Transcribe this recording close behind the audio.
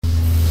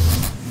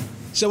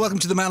So welcome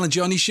to the Mal and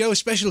Johnny Show. A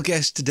special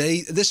guest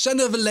today, the son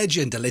of a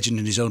legend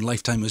in his own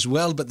lifetime as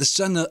well, but the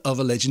son of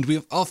a legend. We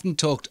have often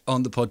talked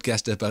on the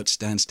podcast about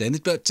Stan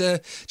Stennett, but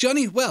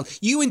Johnny, well,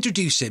 you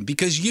introduce him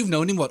because you've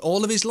known him,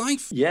 all of his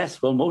life?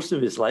 Yes, well, most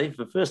of his life.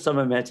 The first time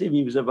I met him,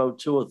 he was about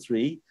 2 or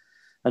 3,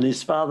 and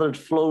his father had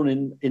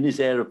flown in his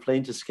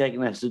aeroplane to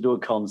Skegness to do a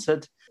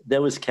concert.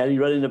 There was Kerry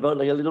running about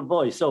like a little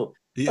boy, so...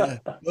 Yeah.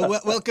 Well,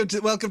 welcome to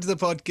the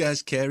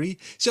podcast, Kerry.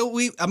 So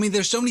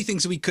there's so many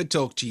things that we could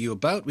talk to you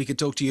about. We could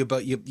talk to you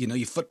about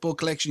your football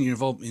collection, your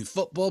involvement in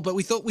football, but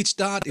we thought we'd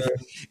start,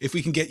 if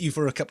we can get you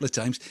for a couple of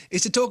times,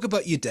 is to talk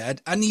about your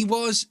dad. And he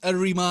was a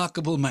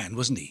remarkable man,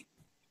 wasn't he?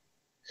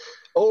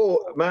 Oh,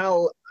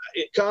 Mal,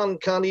 it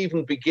can't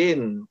even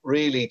begin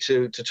really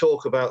to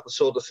talk about the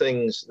sort of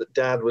things that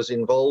Dad was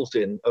involved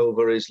in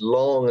over his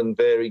long and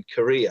varied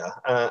career.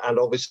 And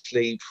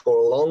obviously for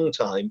a long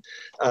time,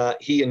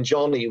 he and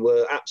Johnny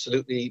were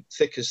absolutely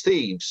thick as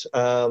thieves.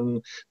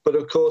 But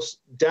of course,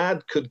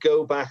 Dad could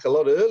go back a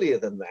lot earlier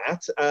than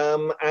that.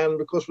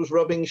 And of course was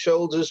rubbing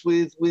shoulders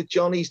with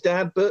Johnny's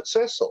dad, Bert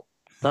Cecil.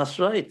 That's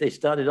right. They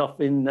started off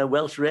in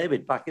Welsh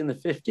Rarebit back in the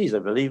 50s, I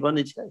believe, wasn't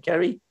it,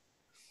 Kerry?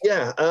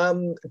 Yeah,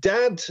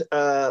 Dad,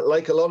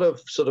 like a lot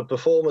of sort of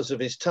performers of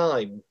his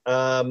time,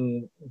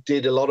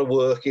 did a lot of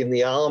work in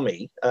the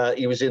army.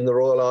 He was in the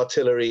Royal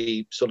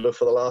Artillery sort of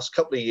for the last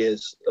couple of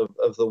years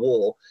of the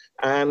war.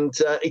 And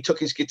he took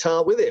his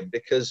guitar with him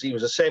because he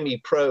was a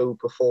semi-pro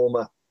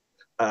performer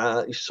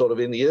sort of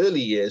in the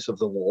early years of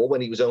the war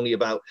when he was only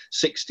about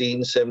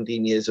 16,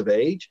 17 years of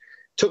age.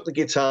 Took the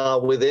guitar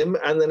with him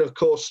and then, of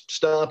course,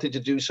 started to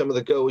do some of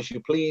the Go As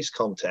You Please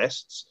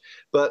contests.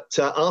 But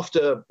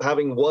after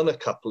having won a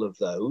couple of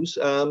those,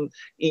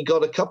 he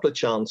got a couple of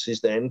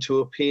chances then to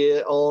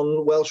appear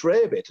on Welsh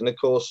Rarebit. And, of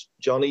course,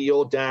 Johnny,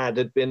 your dad,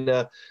 had been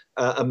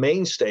a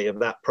mainstay of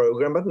that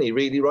programme, hadn't he,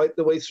 really right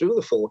the way through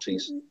the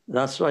 40s?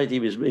 That's right.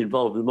 He was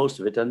involved with most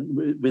of it.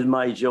 And with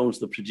Mai Jones,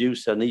 the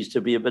producer, and he used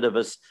to be a bit of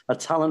a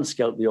talent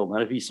scout, the old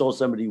man. If he saw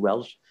somebody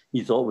Welsh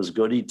he thought was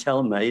good, he'd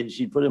tell May and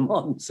she'd put him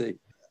on, see.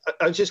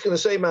 I was just going to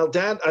say, Mal,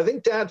 I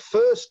think Dad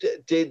first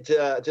did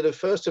a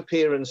first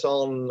appearance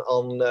on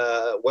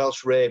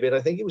Welsh Rarebit.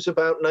 I think it was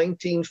about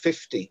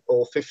 1950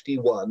 or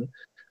 51,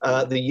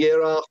 the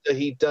year after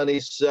he'd done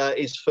his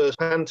first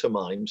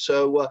pantomime.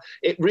 So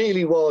it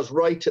really was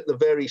right at the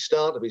very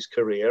start of his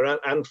career.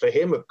 And for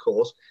him, of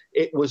course,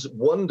 it was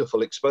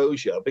wonderful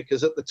exposure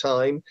because at the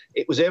time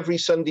it was every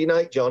Sunday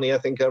night, Johnny, I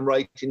think I'm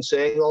right in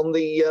saying, on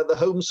the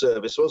home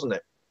service, wasn't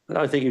it?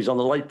 I think he was on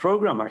the light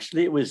programme,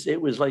 actually. It was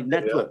like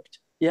networked.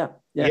 Yeah.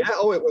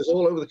 Oh, it was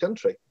all over the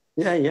country.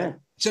 Yeah.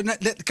 So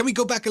can we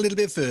go back a little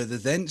bit further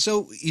then?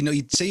 So,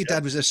 you'd say your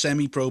dad was a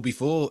semi-pro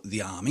before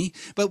the army,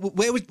 but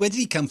where did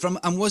he come from?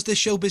 And was there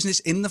show business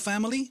in the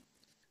family?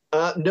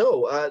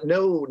 No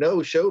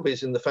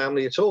showbiz in the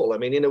family at all. I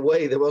mean, in a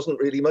way, there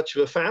wasn't really much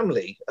of a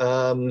family.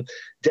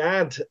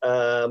 Dad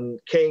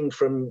came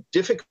from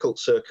difficult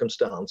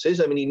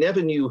circumstances. I mean, he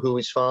never knew who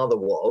his father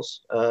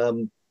was.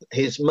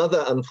 His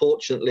mother,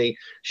 unfortunately,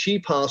 she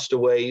passed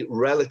away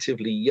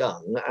relatively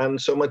young.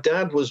 And so my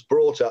dad was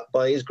brought up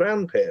by his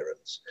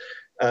grandparents.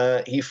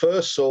 He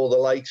first saw the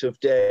light of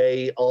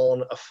day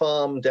on a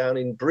farm down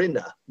in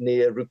Brinner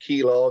near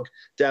Rwcilog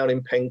down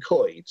in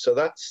Pencoed. So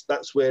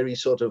that's where he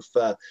sort of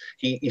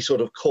he sort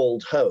of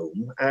called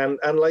home. And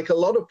like a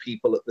lot of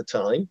people at the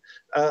time,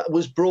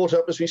 was brought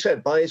up, as we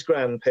said, by his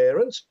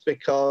grandparents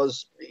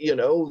because,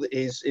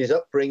 his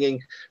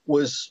upbringing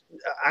was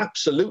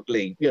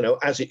absolutely,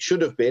 as it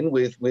should have been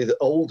with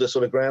older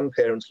sort of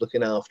grandparents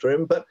looking after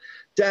him. But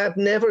Dad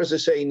never, as I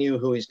say, knew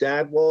who his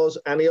dad was.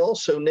 And he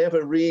also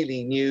never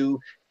really knew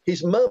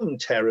his mum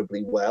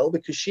terribly well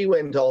because she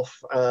went off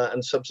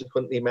and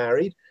subsequently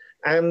married.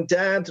 And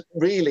Dad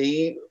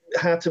really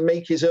had to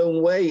make his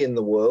own way in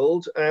the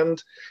world.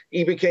 And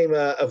he became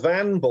a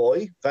van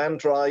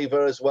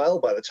driver as well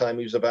by the time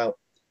he was about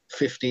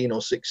 15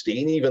 or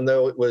 16, even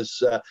though it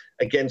was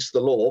against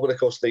the law. But of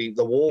course, the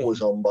war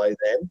was on by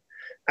then.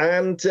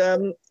 And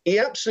he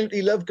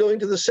absolutely loved going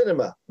to the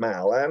cinema,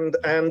 Mal.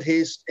 And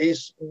his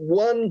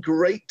one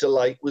great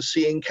delight was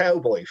seeing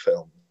cowboy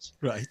films.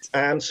 Right.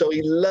 And so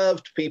he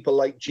loved people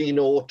like Gene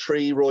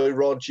Autry, Roy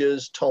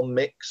Rogers, Tom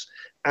Mix,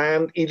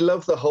 and he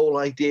loved the whole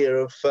idea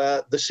of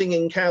the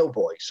singing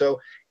cowboy. So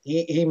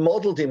he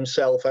modelled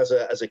himself as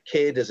a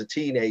kid, as a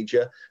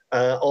teenager,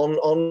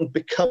 on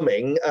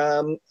becoming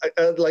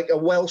like a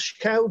Welsh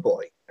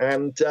cowboy.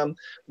 And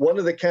one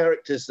of the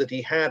characters that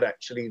he had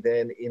actually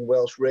then in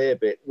Welsh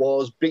Rarebit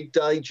was Big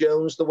Di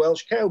Jones, the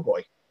Welsh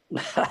cowboy.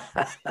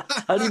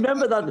 I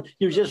remember that.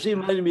 You just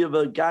reminded me of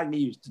a gag he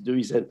used to do.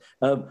 He said,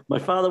 my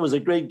father was a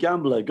great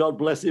gambler. God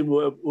bless him,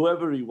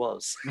 whoever he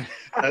was.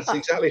 That's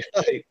exactly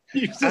right.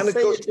 He used to say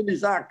it in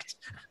his act.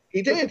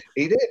 He did.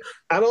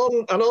 And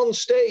on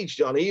stage,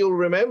 Johnny, you'll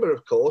remember,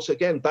 of course,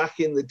 again, back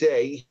in the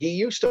day, he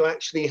used to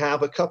actually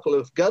have a couple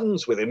of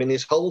guns with him in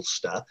his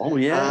holster. Oh,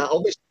 yeah.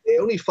 Obviously, they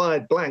only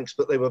fired blanks,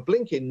 but they were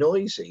blinking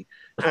noisy.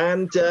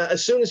 And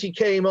as soon as he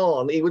came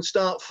on, he would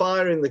start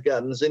firing the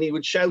guns and he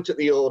would shout at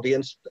the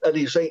audience and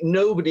he'd say,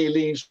 "Nobody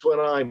leaves when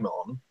I'm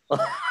on."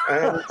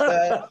 And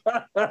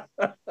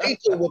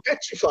people were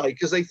petrified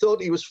because they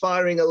thought he was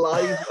firing a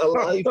live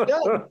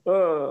gun.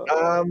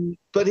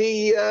 But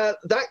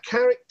that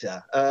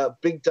character,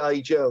 Big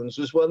Di Jones,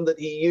 was one that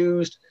he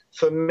used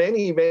for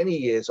many, many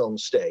years on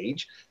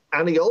stage.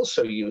 And he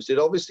also used it,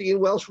 obviously, in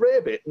Welsh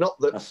Rarebit. Not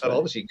that, right.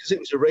 Obviously, because it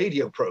was a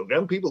radio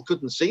program, people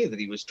couldn't see that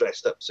he was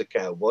dressed up as a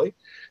cowboy.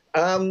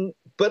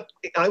 But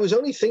I was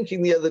only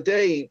thinking the other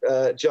day,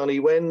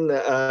 Johnny, when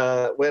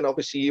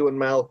obviously you and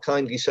Mal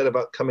kindly said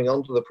about coming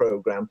onto the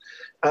program,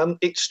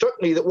 it struck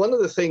me that one of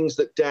the things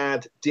that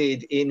Dad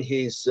did in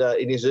his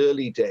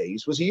early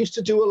days was he used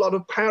to do a lot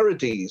of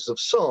parodies of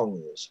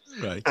songs.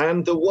 Right.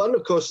 And the one,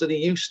 of course, that he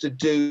used to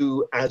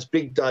do as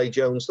Big Di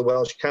Jones, the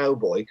Welsh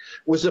cowboy,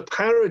 was a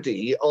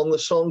parody on the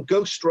song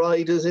Ghost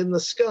Riders in the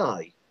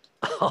Sky.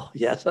 Oh,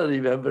 yes, I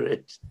remember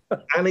it.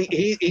 And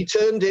he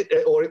turned it,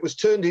 or it was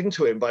turned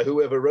into him by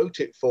whoever wrote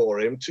it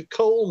for him, to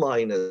Coal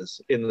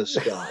Miners in the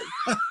Sky.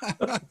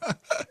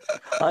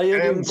 I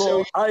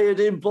had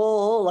him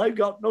ball, I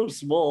got no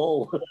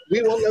small.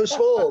 We want no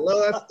small.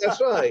 No,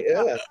 that's right,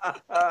 yeah.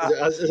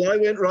 As I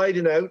went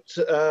riding out,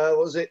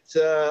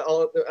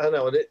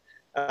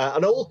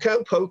 an old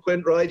cowpoke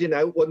went riding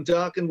out one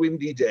dark and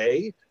windy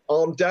day.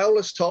 On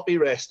Dowlas top he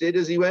rested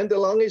as he went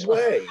along his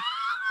way.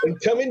 And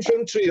coming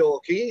from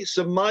Treorchy,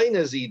 some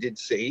miners he did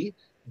see,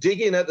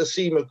 digging at the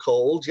seam of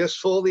coal just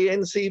for the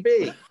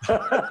NCB.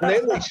 And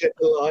then they said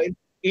the line,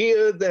 he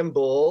heard them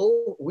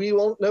bawl, we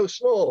want no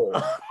small.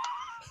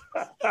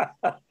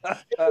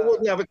 People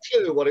wouldn't have a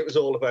clue what it was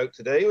all about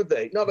today, would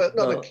they? Not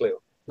a clue.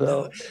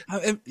 No.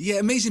 Yeah,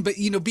 amazing. But,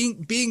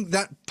 being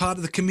that part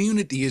of the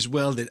community as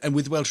well, and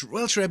with Welsh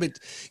Rarebit,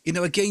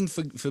 again,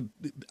 for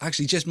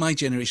actually just my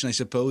generation, I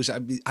suppose,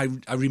 I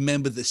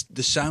remember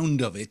the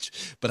sound of it,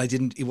 but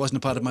it wasn't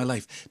a part of my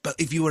life. But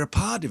if you were a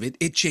part of it,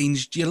 it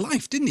changed your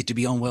life, didn't it, to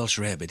be on Welsh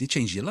Rarebit? It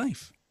changed your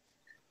life.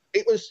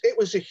 It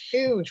was a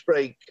huge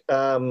break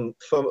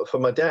for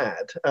my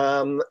dad.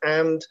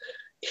 And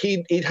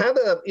he'd had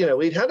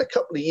a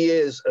couple of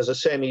years as a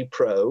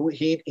semi-pro.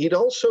 He'd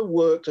also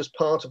worked as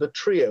part of a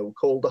trio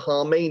called the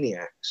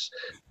Harmaniacs.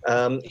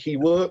 He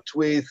worked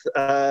with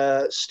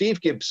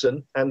Steve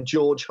Gibson and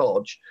George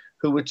Hodge,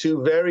 who were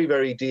two very,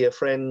 very dear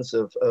friends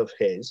of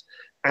his.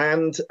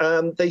 And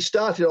they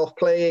started off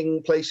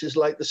playing places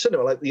like the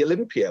cinema, like the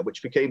Olympia,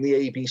 which became the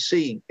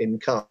ABC in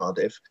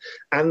Cardiff.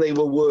 And they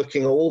were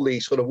working all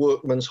these sort of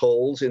workmen's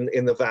halls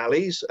in the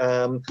valleys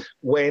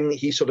when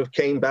he sort of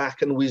came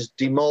back and was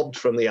demobbed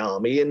from the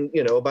army in,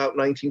 about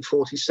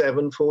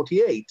 1947,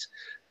 48.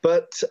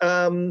 But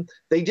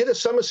they did a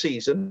summer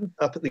season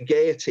up at the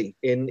Gaiety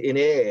in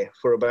Ayr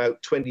for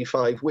about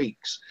 25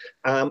 weeks.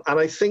 And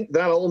I think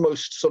that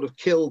almost sort of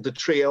killed the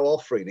trio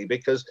off, really,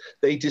 because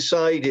they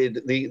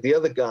decided, the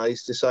other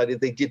guys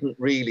decided they didn't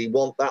really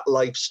want that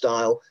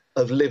lifestyle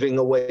of living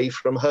away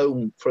from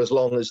home for as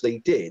long as they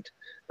did.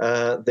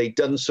 They'd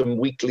done some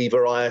weekly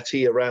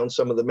variety around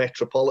some of the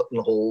metropolitan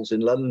halls in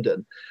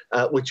London,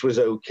 which was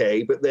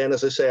okay. But then,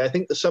 as I say, I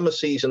think the summer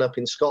season up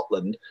in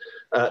Scotland,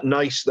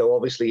 nice though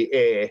obviously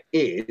Ayr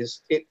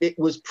is, it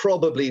was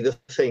probably the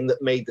thing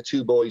that made the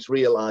two boys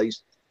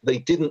realise they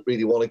didn't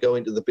really want to go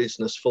into the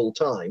business full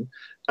time.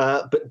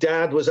 But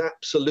Dad was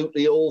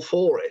absolutely all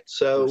for it.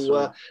 So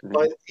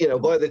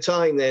by the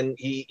time then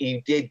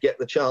he did get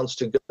the chance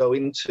to go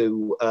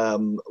into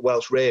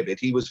Welsh Rarebit,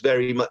 he was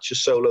very much a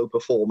solo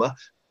performer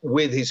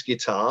with his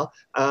guitar.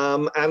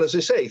 And as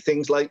I say,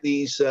 things like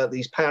these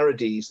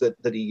parodies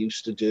that he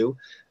used to do.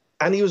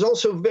 And he was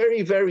also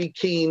very, very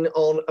keen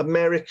on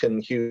American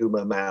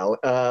humour, Mal.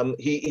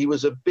 He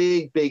was a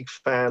big, big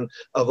fan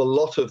of a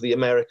lot of the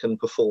American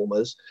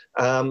performers.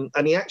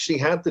 And he actually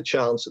had the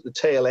chance at the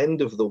tail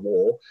end of the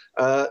war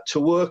to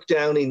work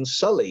down in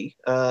Surrey,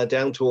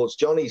 down towards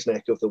Johnny's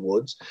neck of the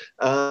woods,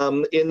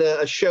 in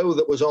a show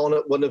that was on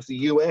at one of the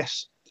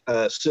US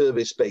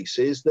service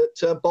bases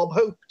that Bob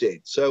Hope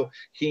did. So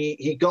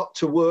he got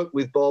to work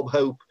with Bob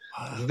Hope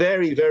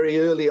very, very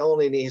early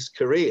on in his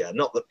career.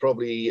 Not that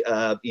probably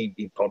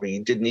he probably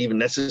didn't even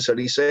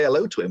necessarily say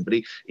hello to him, but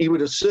he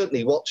would have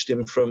certainly watched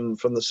him from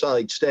the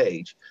side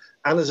stage.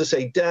 And as I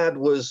say, Dad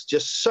was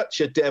just such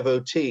a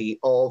devotee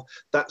of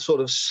that sort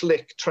of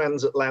slick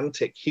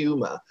transatlantic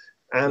humour.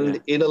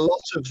 And in a lot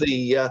of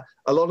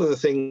the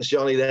things,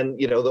 Johnny, then,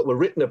 that were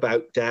written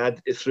about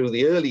Dad through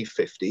the early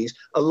 50s,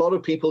 a lot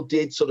of people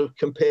did sort of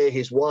compare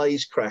his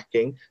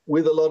wisecracking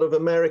with a lot of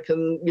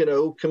American,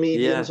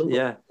 comedians.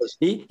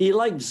 He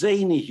liked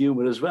zany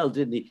humour as well,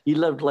 didn't he? He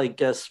loved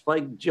like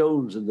Spike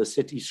Jones and the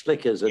City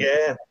Slickers and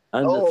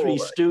the Three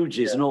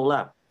Stooges and all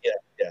that.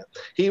 Yeah,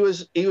 he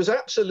was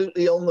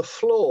absolutely on the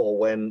floor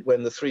when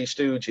the Three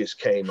Stooges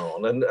came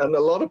on, and a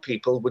lot of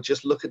people would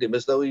just look at him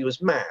as though he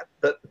was mad.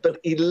 But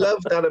he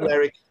loved that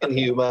American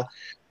humour,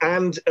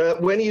 and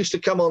when he used to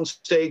come on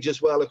stage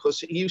as well, of course,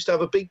 he used to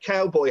have a big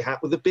cowboy hat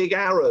with a big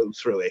arrow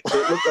through it, so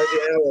it looked like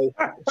the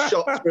arrow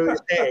shot through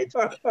his head.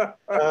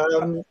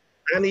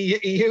 And he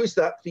used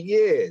that for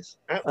years.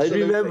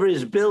 Absolutely. I remember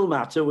his bill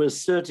matter was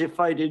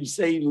certified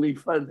insanely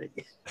funny.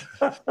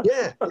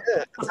 Yeah.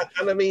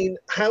 And I mean,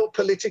 how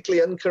politically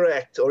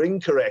incorrect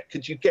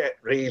could you get,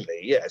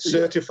 really? Yeah,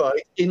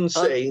 certified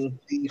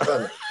insanely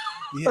funny.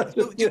 Yeah.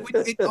 So,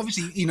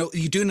 obviously,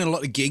 you're doing a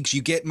lot of gigs.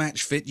 You get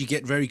match fit. You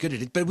get very good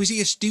at it. But was he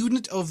a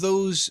student of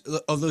those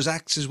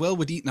acts as well?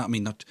 Would he?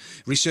 Not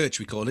research.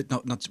 We call it.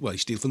 Not. Well, you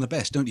steal from the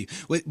best, don't you?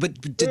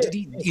 But did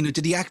he?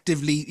 Did he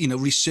actively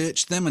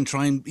research them and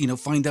try and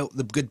find out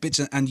the good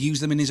bits and use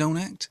them in his own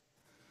act?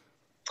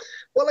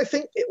 Well, I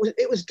think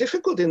it was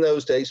difficult in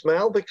those days,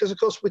 Mal, because of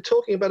course we're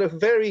talking about a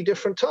very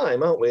different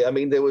time, aren't we? I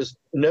mean, there was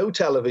no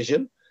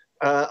television.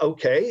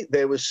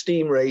 There was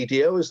steam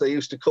radio, as they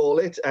used to call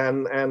it,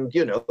 and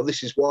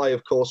this is why,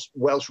 of course,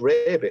 Welsh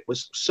Rarebit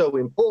was so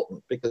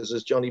important, because,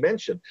 as Johnny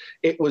mentioned,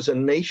 it was a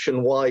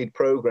nationwide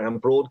programme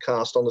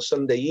broadcast on a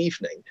Sunday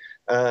evening.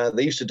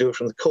 They used to do it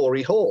from the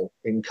Corey Hall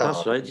in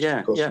Cardiff. That's right, yeah.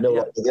 Of course, no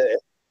longer there.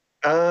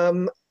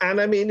 And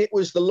I mean, it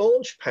was the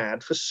launch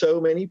pad for so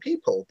many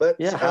people.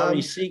 But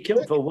Harry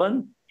Seacombe for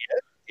one.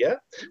 Yeah.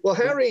 Well,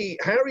 Harry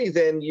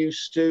then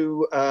used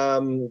to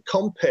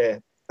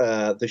compare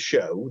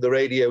the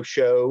radio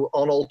show,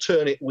 on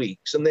alternate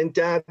weeks, and then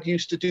Dad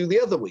used to do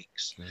the other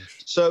weeks.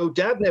 So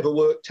Dad never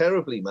worked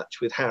terribly much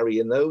with Harry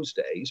in those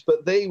days,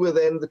 but they were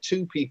then the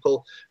two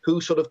people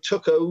who sort of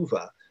took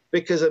over,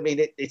 because I mean,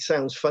 it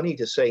sounds funny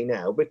to say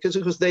now,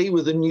 because they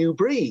were the new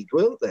breed,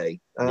 weren't they?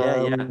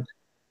 Yeah.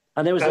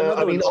 And there was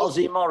another one,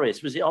 Ozzy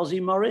Morris. Was it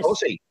Ozzy Morris?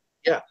 Ozzy,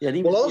 yeah. Yeah,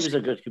 he was a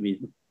good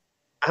comedian.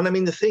 And I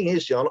mean, the thing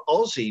is, John,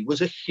 Ozzy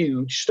was a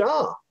huge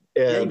star.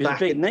 He was a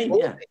big name,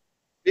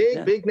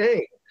 Big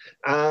name.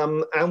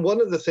 And one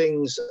of the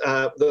things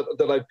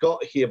that I've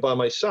got here by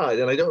my side,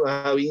 and I don't know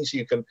how easy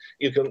you can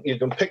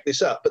pick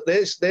this up, but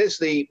there's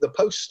the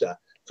poster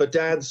for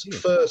Dad's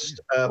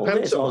first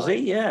pantomime.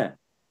 Ozzy, yeah.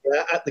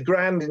 At the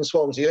Grand in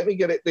Swansea. Let me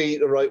get it the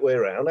right way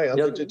around. Hang on.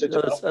 That's it.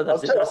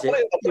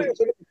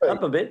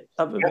 Up a bit.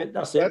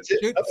 That's it.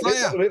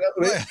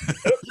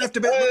 Left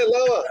a bit.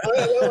 Lower.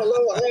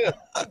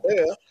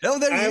 There. Oh,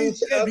 there he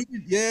is.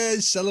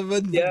 Yes,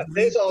 Sullivan. Yeah,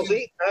 there's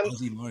Ozzy.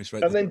 Ozzy Morris,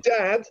 right. And then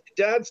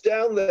Dad's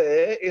down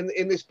there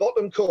in this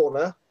bottom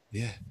corner.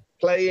 Yeah.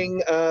 Playing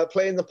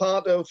the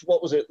part of,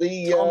 what was it?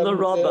 Tom the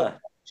Robber.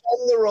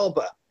 Tom the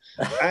Robber.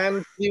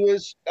 And he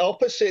was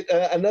opposite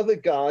another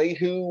guy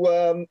who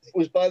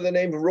was by the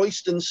name of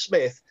Royston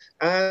Smith,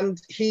 and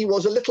he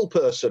was a little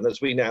person, as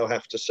we now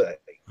have to say.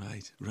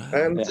 Right.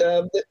 And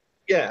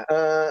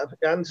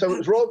and so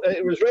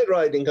it was Red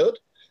Riding Hood,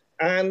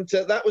 and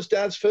that was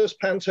Dad's first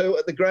panto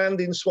at the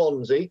Grand in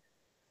Swansea,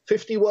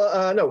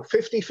 51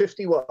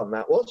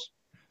 that was.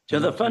 So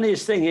the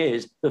funniest thing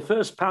is, the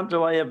first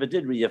panto I ever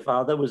did with your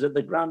father was at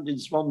the Grand in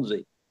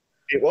Swansea.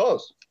 It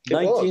was.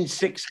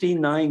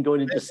 1969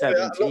 going into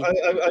 70.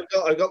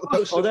 I got the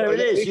poster. Oh, there it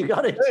is. You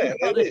got it.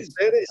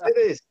 It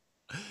is.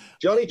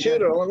 Johnny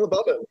Tudor along the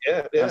bottom.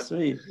 Yeah. That's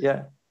me.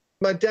 Yeah.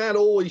 My dad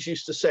always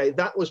used to say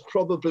that was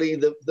probably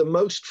the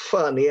most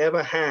fun he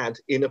ever had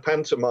in a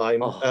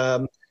pantomime,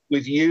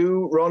 with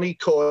you, Ronnie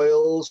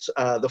Coyles,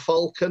 the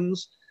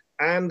Falcons.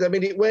 And I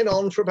mean, it went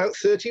on for about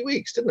 30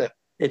 weeks, didn't it?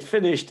 It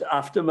finished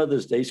after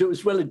Mother's Day, so it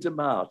was well into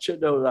March. I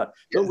know that.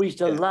 But we used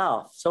to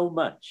laugh so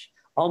much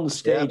on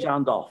stage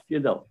and off,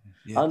 Yeah.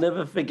 I'll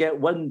never forget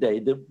one day,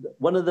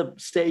 one of the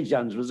stage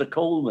hands was a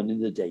coalman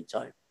in the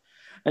daytime.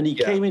 And he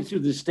came in through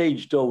the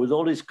stage door with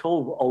all his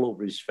coal all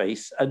over his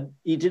face, and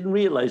he didn't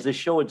realise the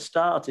show had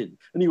started.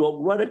 And he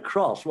walked right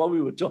across while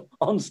we were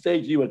on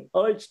stage. He went,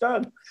 "Oh, it's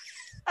done."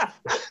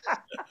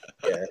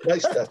 Yeah,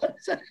 nice stuff.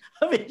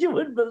 I mean, you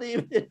wouldn't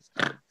believe it.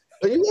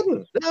 But you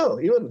wouldn't. No,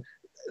 you wouldn't.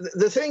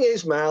 The thing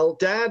is, Mal,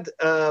 Dad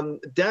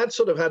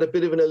sort of had a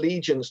bit of an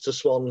allegiance to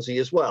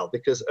Swansea as well,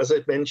 because, as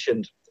I've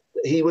mentioned,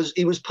 he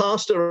was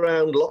passed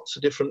around lots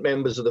of different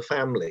members of the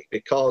family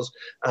because,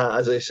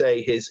 as I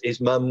say,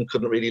 his mum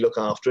couldn't really look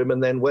after him,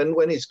 and then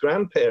when his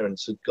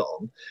grandparents had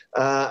gone,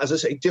 as I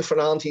say,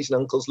 different aunties and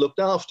uncles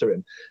looked after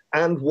him,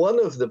 and one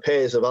of the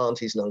pairs of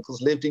aunties and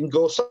uncles lived in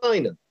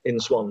Gorsinan in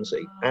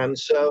Swansea, and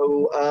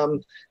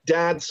so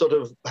Dad sort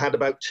of had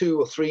about 2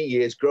 or 3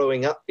 years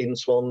growing up in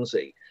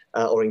Swansea.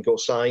 Or in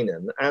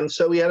Gorsinan. And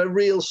so he had a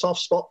real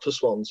soft spot for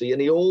Swansea,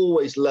 and he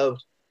always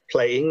loved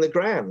playing the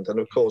Grand. And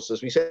of course,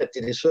 as we said,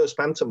 did his first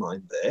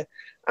pantomime there.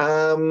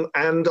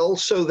 And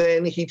also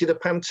then he did a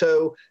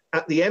panto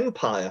at the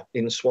Empire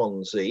in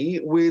Swansea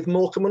with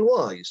Morecambe and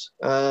Wise.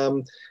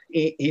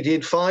 He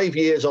did 5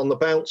 years on the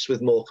bounce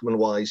with Morecambe and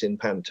Wise in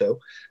panto,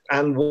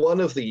 and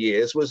one of the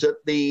years was at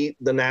the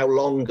now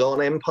long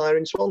gone Empire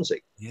in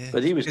Swansea. Yeah.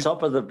 But he was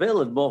top of the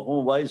bill, and Morecambe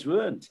and Wise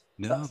weren't.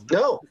 No.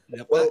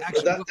 Well,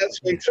 that's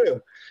very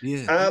true.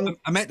 Yeah,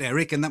 I met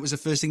Eric, and that was the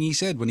first thing he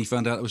said when he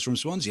found out I was from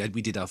Swansea.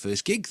 We did our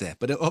first gig there,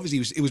 but obviously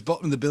it was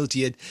bottom of the bill to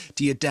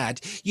your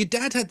dad. Your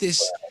dad had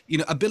this,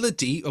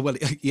 ability. Well,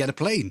 he had a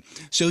plane,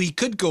 so he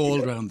could go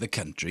all around the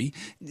country.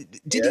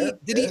 Did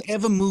he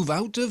ever move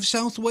out of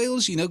South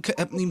Wales?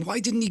 I mean, why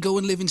didn't he go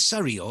and live in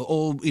Surrey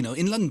or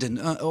in London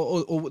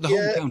or the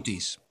home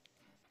counties?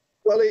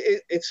 Well,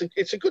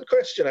 it's a good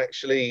question,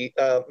 actually,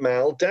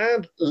 Mal.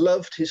 Dad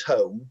loved his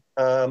home,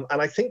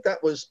 and I think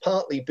that was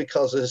partly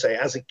because, as I say,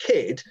 as a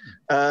kid,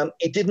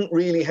 he didn't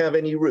really have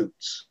any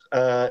roots.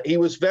 He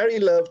was very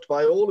loved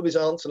by all of his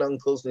aunts and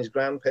uncles and his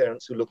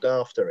grandparents who looked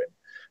after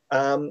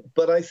him.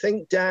 But I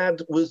think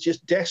Dad was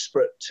just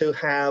desperate to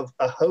have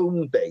a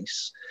home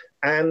base.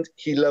 And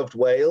he loved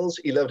Wales.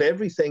 He loved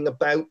everything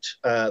about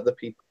the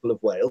people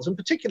of Wales, and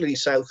particularly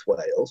South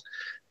Wales.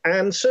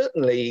 And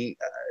certainly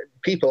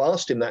people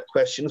asked him that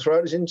question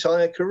throughout his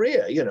entire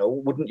career. You know,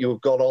 wouldn't you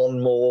have got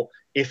on more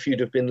if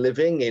you'd have been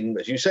living in,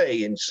 as you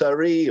say, in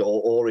Surrey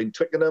or in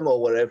Twickenham or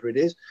wherever it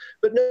is?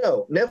 But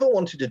no, never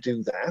wanted to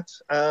do that.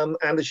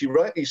 And as you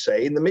rightly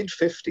say, in the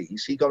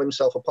mid-50s, he got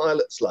himself a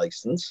pilot's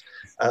license,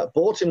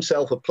 bought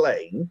himself a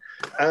plane.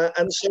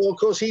 And so, of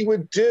course, he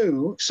would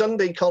do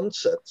Sunday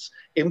concerts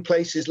in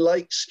places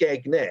like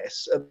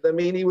Skegness. I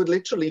mean, he would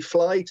literally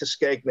fly to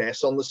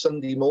Skegness on the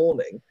Sunday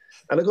morning.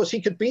 And of course,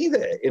 he could be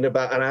there in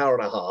about an hour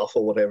and a half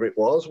or whatever it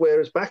was,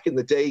 whereas back in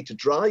the day to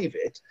drive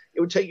it,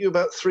 it would take you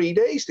about 3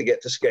 days to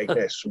get to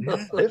Skegness from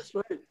Cardiff.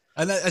 Right.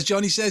 And as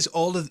Johnny says,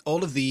 all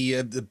of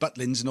the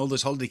Butlins and all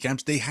those holiday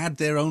camps, they had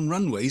their own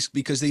runways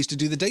because they used to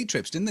do the day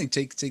trips, didn't they?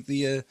 Take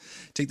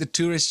the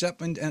tourists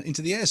up and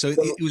into the air. So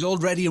it was all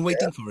ready and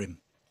waiting for him.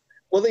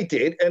 Well, they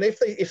did, and if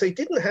they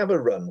didn't have a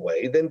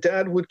runway, then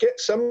Dad would get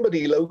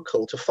somebody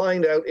local to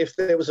find out if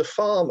there was a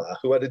farmer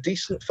who had a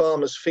decent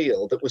farmer's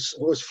field that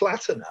was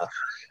flat enough,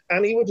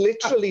 and he would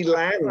literally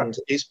land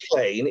his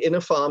plane in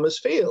a farmer's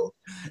field.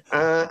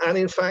 And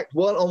in fact,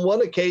 on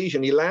one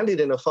occasion, he landed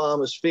in a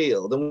farmer's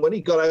field, and when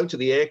he got out of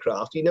the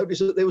aircraft, he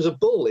noticed that there was a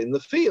bull in the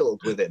field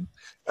with him.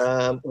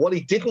 What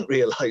he didn't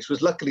realise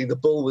was, luckily, the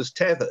bull was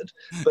tethered,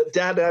 but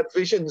Dad had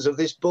visions of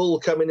this bull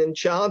coming and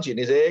charging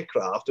his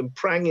aircraft and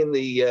pranging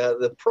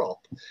the prop.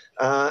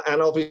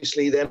 And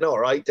obviously then, all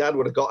right, Dad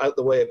would have got out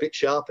the way a bit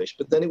sharpish,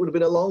 but then it would have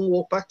been a long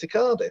walk back to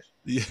Cardiff.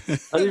 Yeah.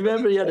 I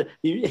remember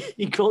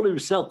he called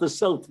himself the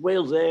South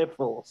Wales Air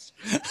Force.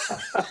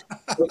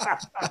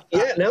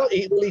 Yeah, no,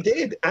 he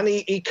did. And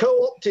he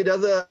co-opted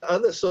other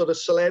sort of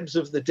celebs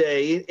of the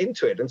day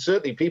into it. And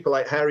certainly people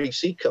like Harry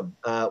Seacombe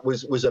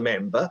was a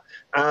member.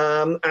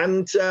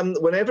 And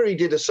whenever he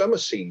did a summer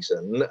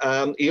season,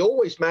 he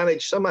always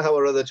managed somehow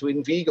or other to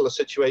inveigle a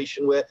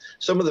situation where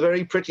some of the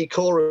very pretty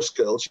chorus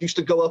girls used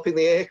to go up in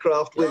the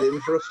aircraft with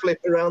him for a flip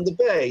around the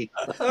bay.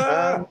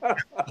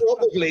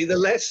 Probably the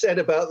less said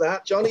about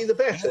that, Johnny, the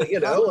better, you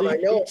know. And I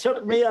know he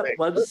took me up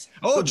once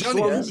from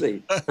Johnny,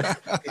 Swansea.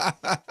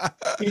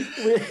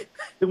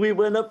 We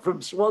went up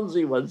from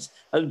Swansea once,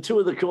 and two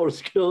of the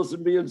chorus girls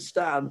and me and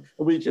Stan,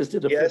 and we just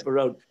did a flip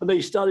around, and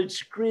they started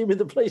screaming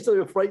the place. They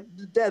were frightened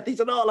to death. He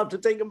said, "Oh, I'll have to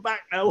take them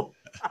back now."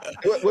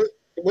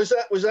 Was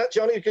that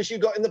Johnny because you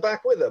got in the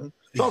back with them?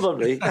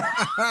 Probably.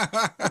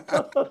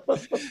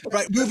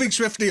 Right, moving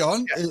swiftly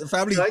on,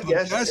 family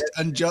podcast, yes.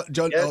 and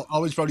John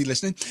always probably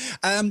listening.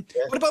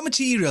 What about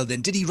material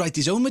then? Did he write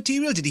his own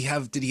material? Did he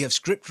have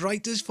script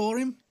writers for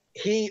him?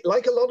 He,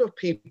 like a lot of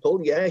people,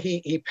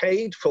 he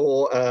paid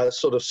for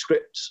sort of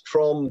scripts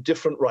from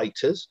different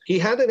writers. He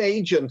had an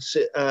agent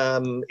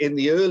in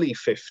the early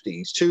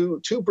 50s,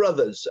 two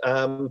brothers,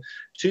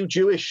 two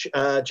Jewish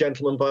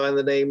gentlemen by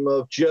the name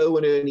of Joe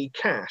and Ernie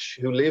Cash,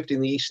 who lived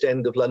in the East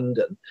End of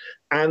London.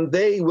 And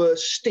they were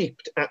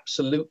steeped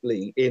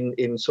absolutely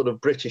in sort of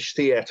British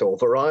theatre or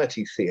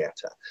variety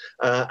theatre.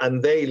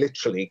 And they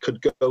literally could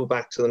go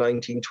back to the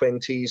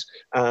 1920s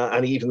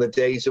and even the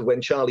days of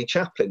when Charlie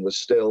Chaplin was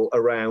still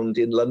around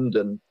in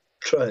London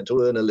trying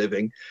to earn a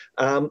living.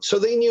 So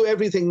they knew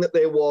everything that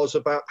there was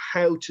about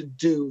how to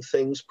do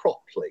things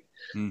properly.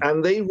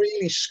 And they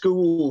really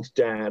schooled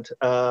Dad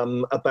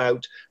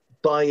about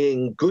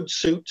buying good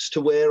suits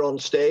to wear on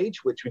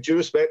stage, which, with due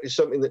respect, is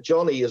something that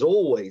Johnny has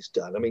always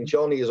done. I mean,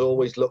 Johnny has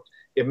always looked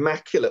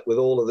immaculate with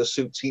all of the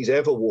suits he's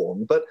ever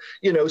worn. But,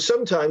 you know,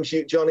 sometimes,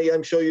 Johnny,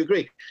 I'm sure you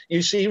agree,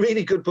 you see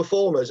really good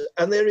performers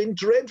and they're in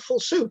dreadful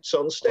suits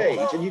on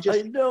stage. And you just...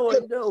 I know.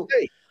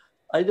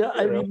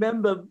 I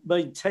remember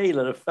my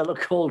tailor, a fellow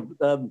called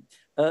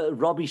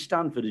Robbie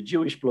Stanford, a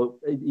Jewish bloke.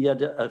 He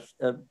had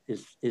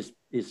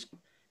his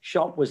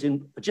shop was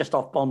just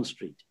off Bond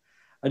Street.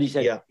 And he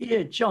said,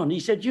 yeah, John, he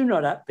said, you know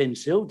that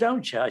Pinsil,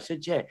 don't you? I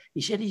said, yeah.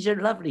 He said, he's a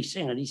lovely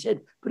singer. He said,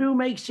 but who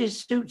makes his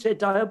suits? They're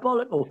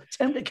diabolical.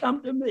 Tell him to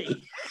come to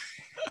me.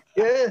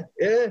 Yeah.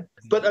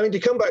 But I mean, to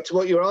come back to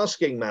what you're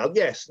asking, Mal,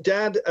 yes,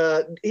 Dad,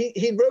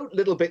 he wrote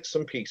little bits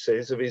and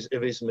pieces of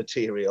his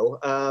material,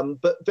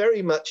 but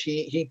very much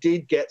he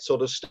did get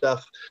sort of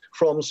stuff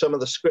from some of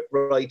the script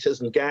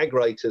writers and gag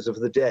writers of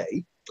the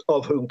day,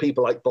 of whom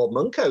people like Bob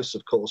Monkhouse,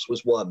 of course,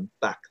 was one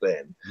back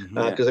then.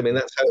 Because I mean,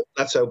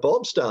 that's how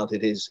Bob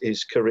started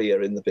his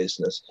career in the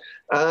business.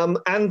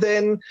 And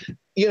then,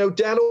 you know,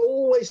 Dad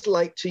always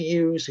liked to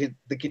use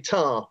the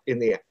guitar in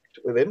the act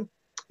with him.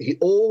 He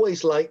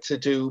always liked to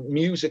do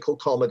musical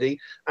comedy.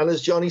 And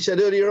as Johnny said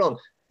earlier on,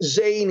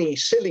 zany,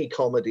 silly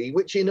comedy,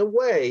 which in a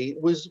way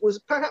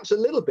was perhaps a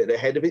little bit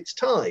ahead of its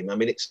time. I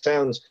mean, it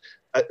sounds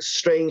a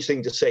strange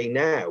thing to say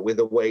now with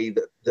the way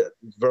that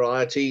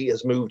variety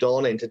has moved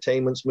on,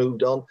 entertainment's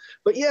moved on.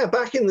 But yeah,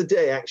 back in the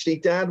day, actually,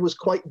 Dad was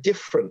quite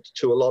different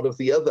to a lot of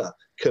the other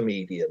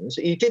comedians.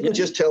 He didn't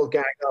just tell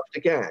gag after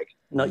gag.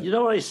 No, you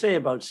know what I say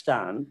about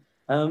Stan?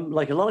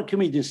 Like a lot of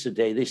comedians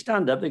today, they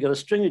stand up, they got a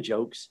string of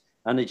jokes,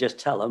 and they just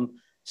tell them.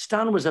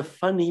 Stan was a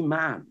funny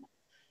man.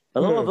 A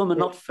lot of them are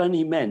not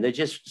funny men. They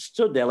just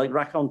stood there like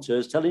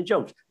raconteurs telling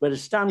jokes.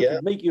 Whereas Stan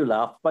could make you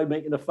laugh by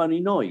making a funny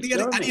noise. He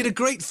had a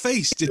great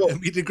face. He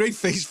had a great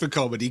face for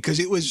comedy because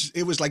it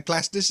was like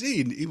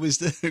plasticine. It was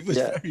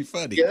very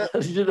funny. Yeah,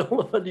 he did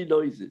all the funny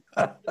noises.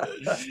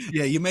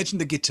 Yeah, you mentioned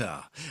the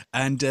guitar,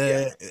 and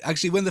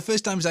actually, one of the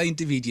first times I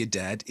interviewed your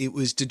dad, it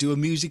was to do a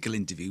musical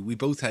interview. We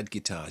both had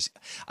guitars.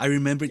 I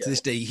remember it to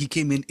this day. He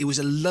came in. It was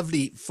a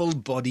lovely,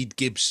 full-bodied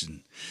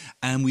Gibson,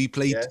 and we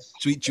played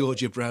Sweet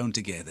Georgia Brown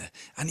together.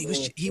 And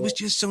he was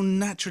just so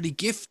naturally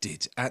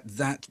gifted at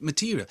that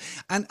material,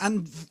 and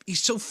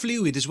he's so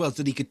fluid as well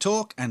that he could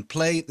talk and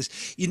play.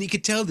 You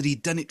could tell that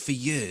he'd done it for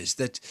years.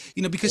 That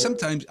because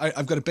sometimes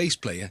I've got a bass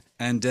player,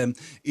 and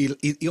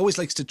he always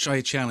likes to try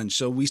a challenge.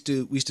 So we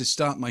used to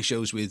start my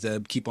shows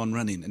with "Keep on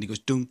Running," and he goes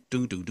dun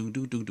dun dun dun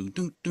dun dun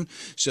dun dun.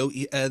 So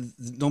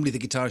normally the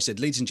guitarist said,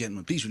 "Ladies and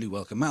gentlemen, please really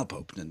welcome Mal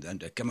Pope,"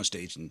 and come on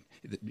stage and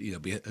be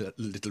a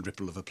little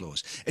ripple of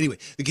applause. Anyway,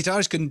 the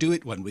guitarist couldn't do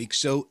it one week,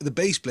 so the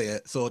bass player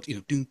thought,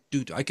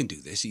 I can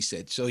do this, he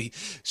said. So he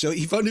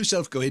found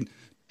himself going,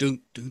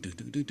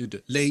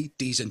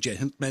 ladies and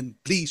gentlemen,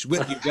 please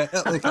will you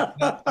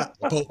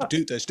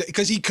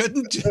because he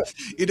couldn't.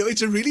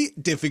 It's a really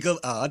difficult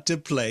art to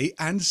play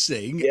and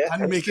sing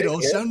and make it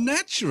all sound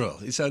natural.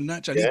 It sounded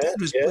natural.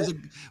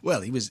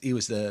 He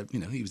was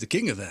the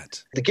king of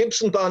that. The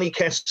Gibson Barney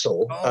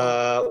Kessel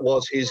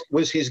was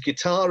his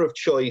guitar of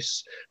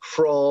choice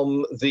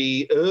from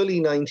the early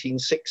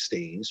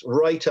 1960s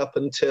right up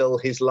until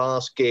his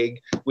last gig,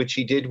 which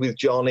he did with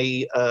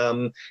Johnny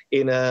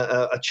in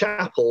a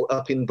chapel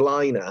up in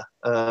Blaina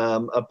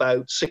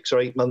about 6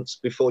 or 8 months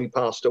before he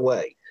passed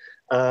away.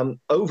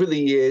 Over the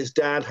years,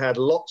 Dad had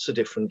lots of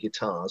different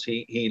guitars.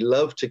 He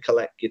loved to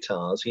collect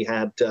guitars. He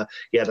had a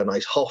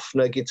nice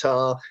Hofner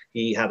guitar.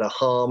 He had a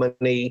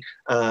Harmony.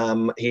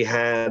 He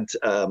had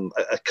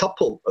a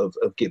couple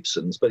of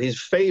Gibsons, but his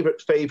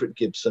favorite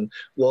Gibson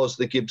was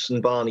the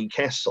Gibson Barney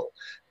Kessel.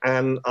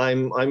 And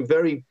I'm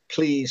very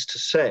pleased to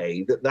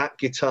say that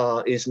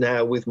guitar is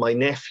now with my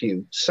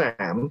nephew,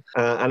 Sam,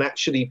 and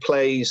actually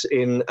plays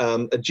in a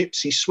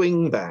gypsy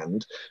swing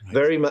band,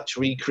 very much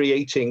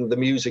recreating the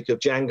music of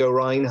Django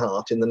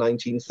Reinhardt in the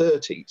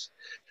 1930s.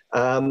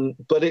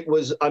 But it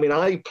was,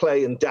 I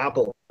play and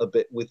dabble a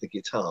bit with the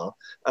guitar,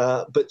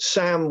 but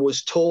Sam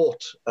was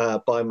taught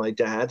by my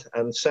dad,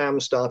 and Sam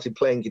started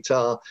playing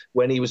guitar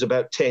when he was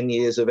about 10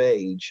 years of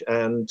age,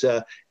 and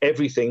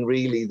everything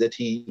really that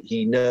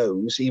he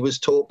knows, he was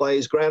taught by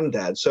his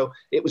granddad. So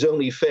it was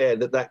only fair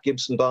that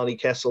Gibson Barney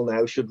Kessel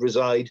now should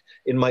reside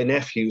in my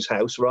nephew's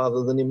house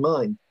rather than in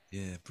mine.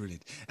 Yeah,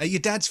 brilliant.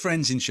 Your dad's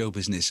friends in show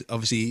business,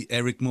 obviously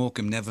Eric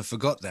Morecambe never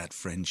forgot that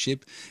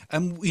friendship.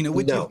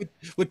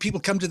 Would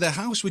people come to their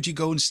house? Would you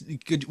go and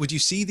would you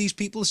see these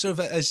people sort of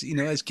as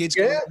kids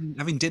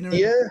having dinner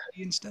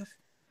and stuff?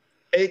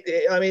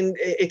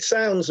 It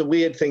sounds a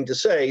weird thing to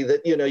say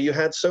that, you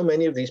had so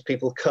many of these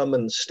people come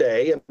and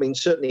stay.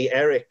 Certainly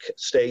Eric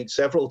stayed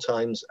several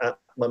times at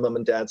my mum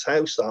and dad's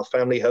house, our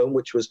family home,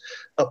 which was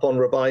up on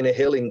Robina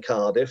Hill in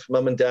Cardiff.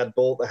 Mum and dad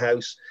bought the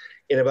house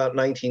in about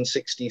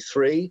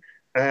 1963,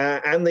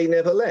 and they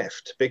never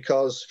left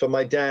because for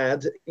my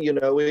dad,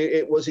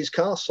 it was his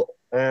castle.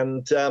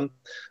 And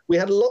we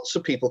had lots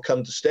of people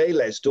come to stay.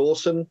 Les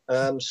Dawson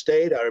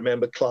stayed. I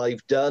remember Clive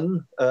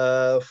Dunn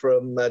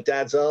from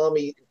Dad's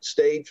Army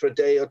stayed for a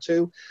day or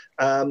two.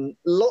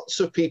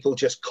 Lots of people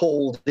just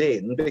called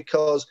in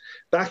because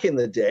back in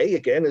the day,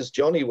 again, as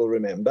Johnny will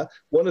remember,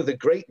 one of the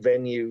great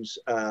venues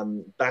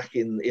back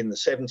in the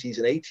 70s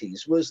and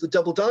 80s was the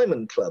Double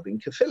Diamond Club in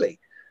Caerphilly.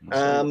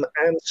 And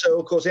so,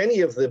 of course, any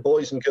of the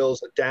boys and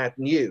girls that Dad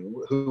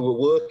knew who were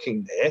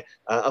working there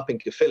up in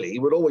Caerphilly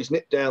would always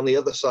nip down the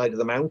other side of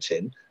the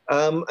mountain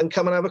and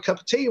come and have a cup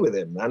of tea with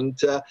him. And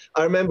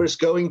I remember us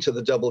going to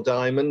the Double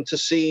Diamond to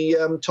see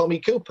Tommy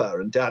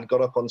Cooper, and Dad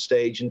got up on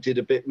stage and did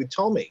a bit with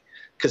Tommy.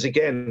 Because,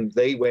 again,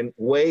 they went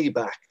way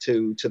back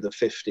to the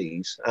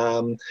 50s.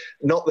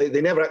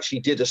 They never actually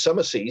did a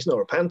summer season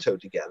or a panto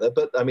together,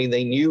 but,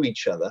 they knew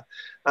each other.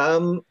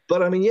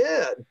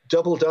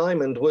 Double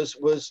Diamond was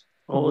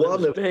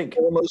one of big.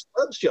 Almost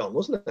clubs, John,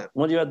 wasn't it?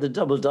 Well, you had the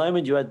Double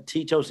Diamond, you had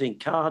Tito's in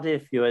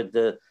Cardiff, you had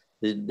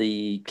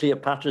the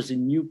Cleopatra's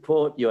in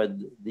Newport, you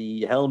had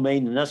the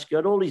Hellmane in Usk, you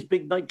had all these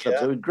big nightclubs.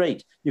 They were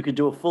great. You could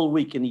do a full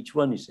week in each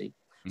one, you see.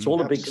 So all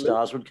the big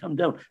stars would come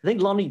down. I think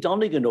Lonnie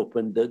Donegan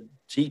opened the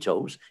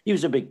Tito's. He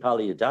was a big pal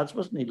of your dad's,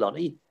 wasn't he,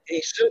 Lonnie?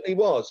 He certainly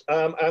was.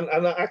 And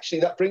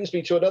actually, that brings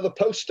me to another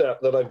poster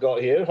that I've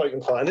got here, if I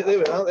can find it. There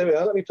we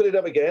are. Let me put it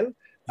up again.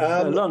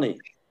 Lonnie.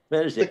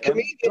 Where is it?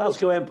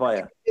 Glasgow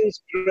Empire.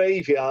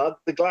 Graveyard,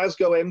 the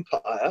Glasgow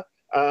Empire.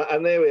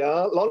 And there we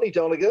are, Lonnie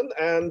Donegan.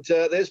 And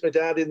there's my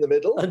dad in the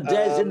middle. And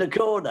Des in the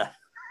corner.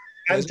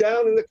 And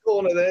down in the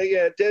corner there,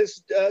 yeah,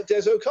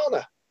 Des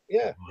O'Connor.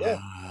 Yeah, Wow. yeah.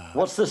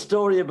 What's the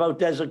story about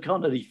Des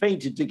O'Connor? He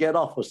fainted to get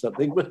off or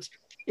something, but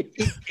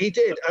He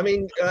did. I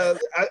mean,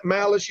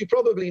 Mal, as you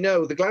probably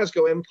know, the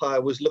Glasgow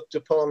Empire was looked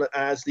upon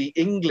as the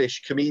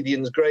English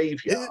comedians'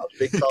 graveyard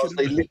because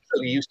they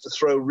literally used to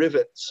throw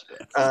rivets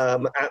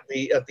at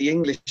the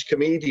English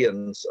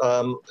comedians,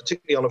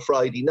 particularly on a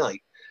Friday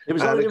night. it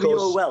was only if you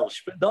were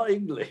Welsh, but not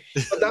English.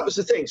 But that was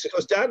the thing. So,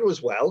 because Dad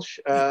was Welsh,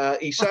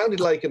 he sounded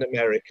like an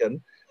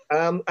American.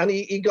 And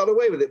he got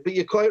away with it. But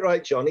you're quite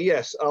right, Johnny.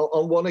 Yes,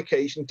 on one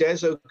occasion,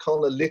 Des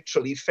O'Connor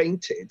literally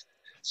fainted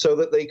so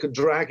that they could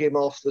drag him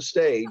off the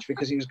stage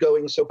because he was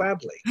going so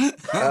badly.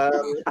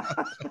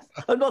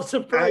 I'm not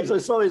surprised. I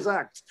saw his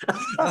act.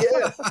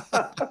 Yeah.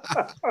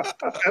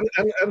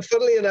 and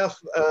funnily enough,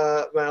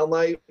 Mal,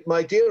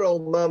 my dear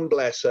old mum,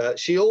 bless her,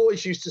 she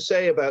always used to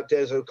say about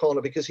Des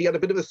O'Connor, because he had a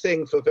bit of a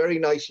thing for very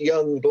nice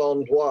young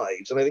blonde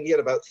wives, and I think he had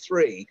about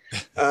 3.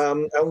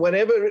 And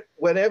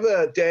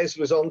whenever Des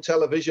was on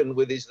television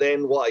with his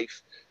then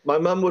wife, my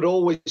mum would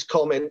always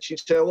comment, she'd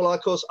say, well,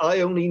 of course,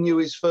 I only knew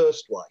his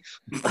first wife.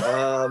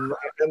 And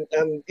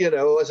you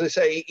know, as I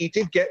say, he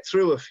did get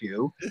through a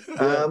few.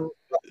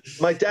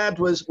 My dad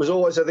was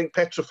always, I think,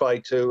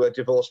 petrified to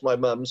divorce my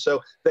mum.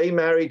 So they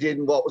married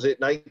in, what was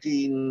it,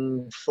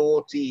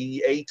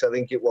 1948, I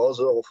think it was,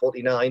 or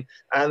 49.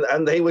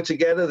 And they were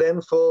together then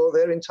for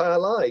their entire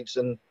lives.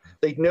 And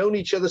they'd known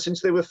each other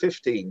since they were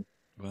 15.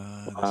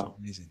 Wow, that's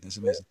amazing. That's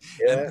amazing.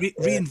 Yeah,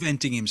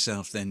 reinventing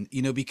himself then,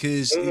 you know,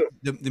 because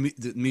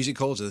the music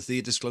halls, the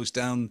theatres closed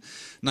down,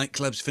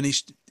 nightclubs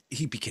finished,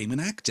 he became an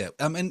actor.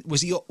 And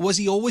was he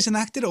always an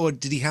actor, or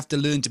did he have to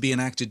learn to be an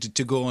actor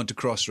to go on to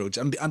Crossroads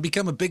and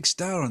become a big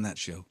star on that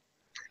show?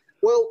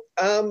 Well,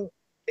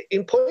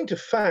 in point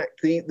of fact,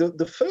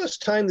 the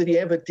first time that he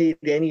ever did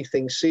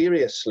anything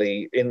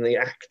seriously in the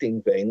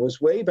acting vein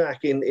was way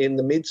back in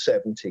the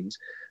mid-70s,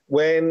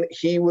 when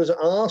he was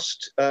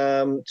asked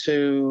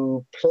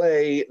to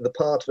play the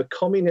part of a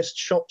communist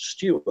shop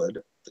steward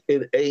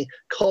in a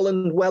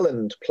Colin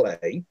Welland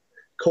play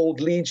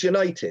called Leeds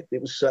United.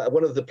 It was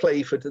one of the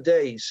Play for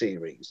Today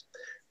series.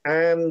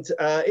 And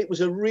it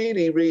was a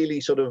really, really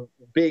sort of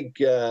big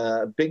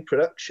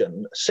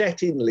production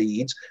set in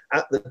Leeds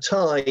at the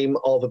time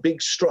of a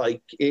big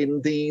strike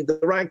in the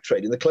rag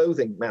trade, in the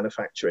clothing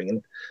manufacturing.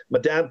 And my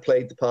dad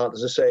played the part,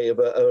 as I say, of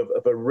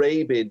a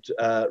rabid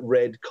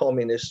red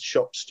communist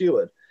shop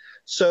steward.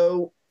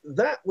 So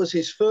that was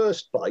his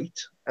first bite,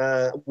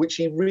 which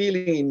he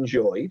really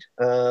enjoyed.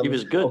 He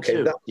was good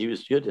too. He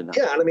was good in that.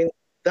 Yeah, and I mean,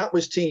 that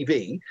was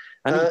TV.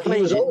 And he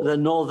played the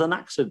northern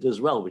accent as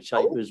well, which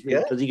was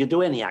really, because he could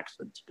do any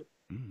accent.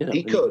 You know,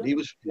 he could. He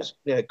was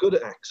good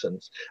at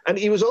accents. And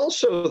he was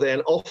also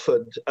then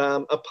offered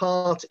a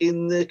part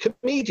in the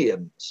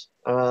Comedians,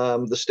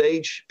 the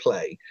stage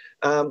play.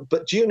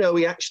 But do you know,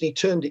 he actually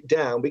turned it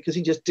down because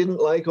he just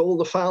didn't like all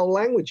the foul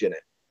language in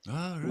it.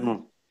 Oh,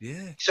 right.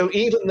 Yeah. So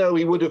even though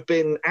he would have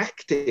been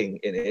acting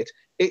in it,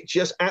 it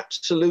just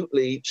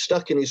absolutely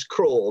stuck in his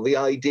craw, the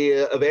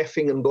idea of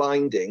effing and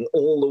blinding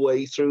all the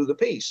way through the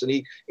piece. And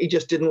he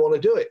just didn't want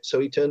to do it, so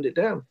he turned it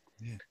down.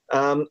 Yeah.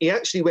 He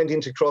actually went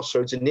into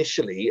Crossroads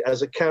initially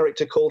as a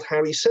character called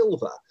Harry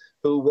Silver,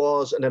 who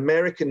was an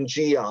American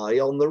GI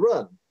on the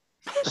run.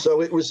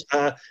 So it was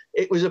a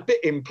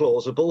bit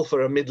implausible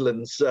for a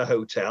Midlands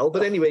hotel.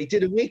 But anyway, he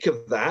did a week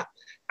of that.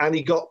 And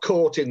he got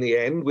caught in the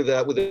end with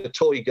a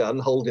toy gun,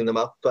 holding them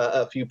up,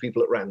 a few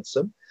people at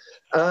ransom.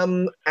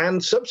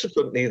 And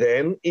subsequently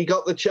then, he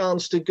got the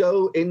chance to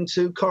go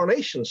into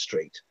Coronation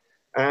Street.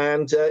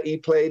 And he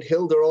played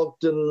Hilda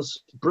Ogden's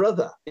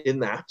brother in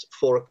that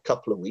for a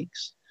couple of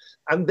weeks.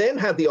 And then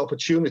had the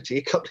opportunity,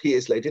 a couple of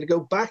years later, to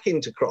go back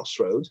into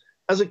Crossroads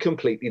as a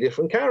completely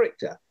different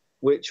character,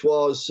 which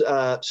was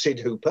Sid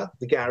Hooper,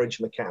 the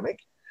garage mechanic.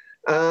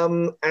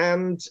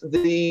 And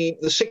the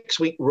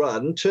 6-week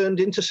run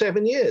turned into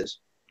 7 years.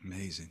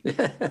 Amazing.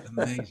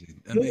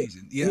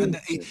 Yeah, and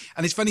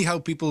it's funny how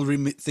people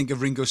think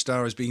of Ringo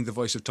Starr as being the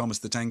voice of Thomas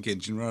the Tank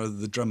Engine rather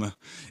than the drummer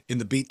in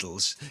the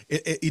Beatles.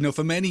 You know,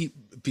 for many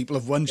people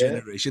of one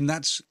generation,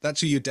 that's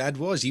who your dad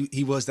was.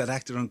 He was that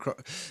actor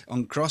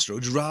on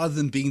Crossroads rather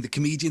than being the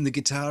comedian, the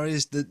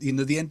guitarist,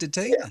 the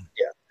entertainer.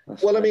 Yeah.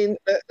 Well, I mean,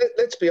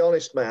 let's be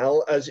honest,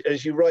 Mal,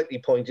 as you rightly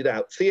pointed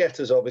out,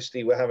 theatres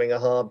obviously were having a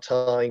hard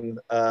time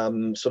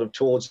sort of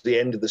towards the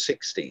end of the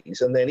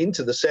 60s. And then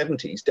into the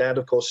 70s, Dad,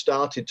 of course,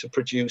 started to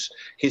produce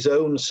his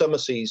own summer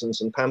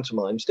seasons and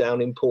pantomimes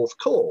down in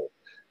Porthcawl.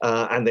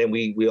 And then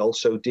we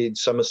also did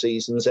summer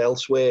seasons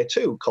elsewhere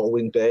too,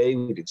 Colwyn Bay,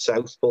 we did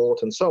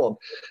Southport and so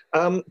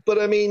on. But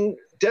I mean,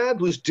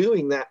 Dad was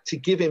doing that to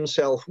give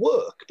himself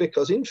work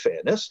because, in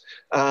fairness,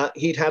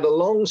 he'd had a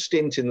long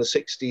stint in the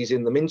 60s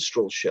in the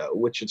minstrel show,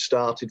 which had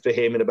started for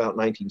him in about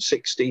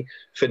 1960,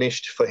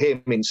 finished for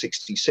him in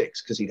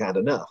 66 because he'd had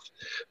enough.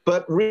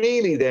 But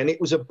really then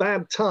it was a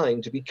bad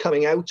time to be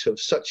coming out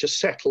of such a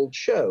settled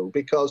show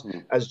because,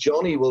 as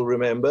Johnny will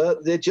remember,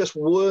 there just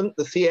weren't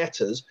the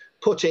theatres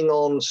putting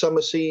on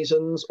summer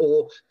seasons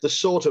or the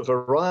sort of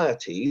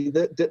variety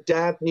that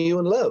Dad knew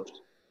and loved.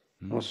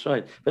 That's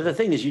right. But the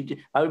thing is,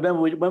 I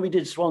remember when we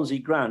did Swansea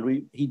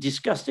Grand, he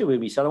discussed it with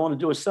me. He said, I want to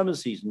do a summer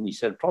season. He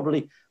said,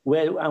 probably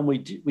where, and we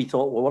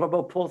thought, well, what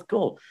about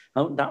Porthcawl?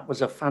 And that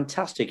was a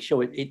fantastic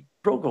show. It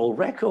broke all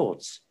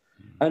records.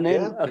 And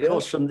then, of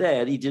course, from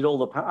there, he did all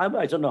the,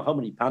 I don't know how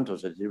many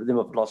pantos I did with him,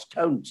 I've lost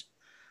count.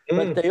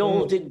 But they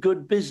all did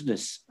good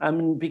business. I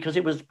mean, because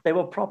they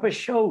were proper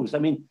shows. I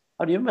mean,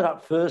 I remember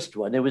that first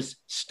one. There was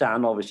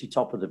Stan, obviously,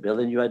 top of the bill,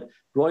 and you had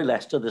Roy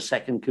Lester, the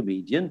second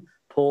comedian,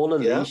 Paula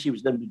Lee, she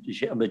was a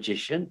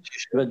magician.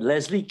 You had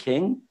Leslie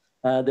King.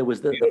 There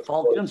was the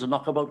Falcons, a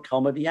knockabout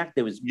comedy act.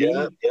 There was me.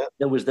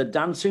 There was the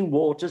Dancing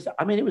Waters.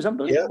 I mean, it was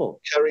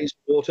unbelievable. Carrie's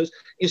Waters.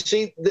 You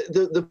see,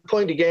 the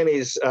point again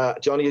is,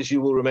 Johnny, as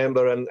you will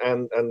remember,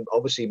 and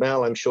obviously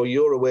Mel, I'm sure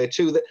you're aware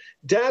too, that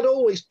Dad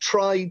always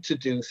tried to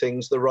do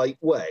things the right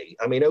way.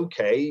 I mean,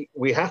 okay,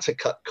 we had to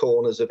cut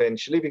corners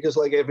eventually because,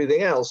 like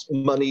everything else,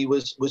 money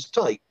was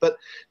tight. But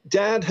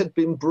Dad had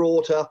been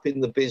brought up in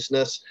the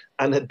business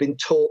and had been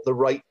taught the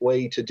right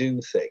way to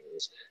do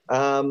things.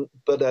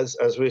 But as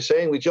we're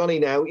saying with Johnny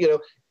now, you know,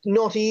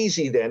 not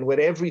easy then when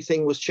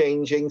everything was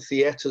changing,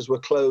 theatres were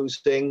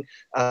closing,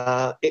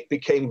 it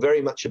became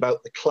very much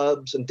about the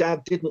clubs, and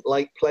Dad didn't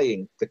like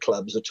playing the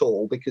clubs at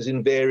all because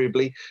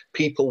invariably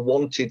people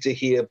wanted to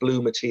hear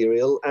Blue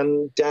material,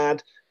 and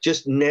Dad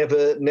just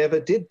never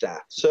did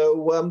that.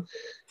 So,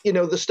 you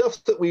know, the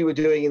stuff that we were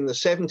doing in the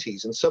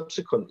 70s and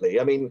subsequently,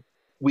 I mean,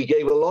 we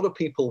gave a lot of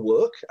people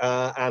work,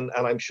 and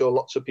I'm sure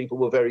lots of people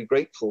were very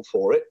grateful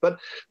for it. But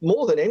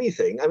more than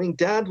anything, I mean,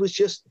 Dad was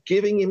just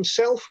giving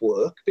himself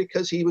work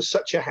because he was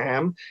such a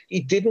ham.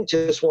 He didn't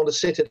just want to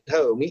sit at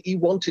home. He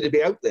wanted to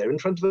be out there in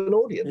front of an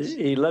audience.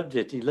 He loved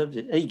it. He loved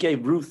it. He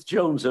gave Ruth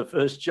Jones her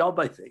first job,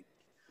 I think.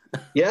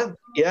 Yeah.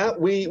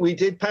 We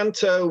did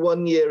Panto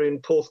one year in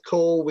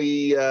Porthcawl.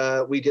 We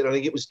did, I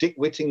think it was Dick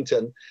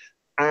Whittington.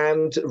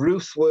 And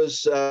Ruth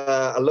was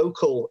a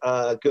local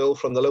girl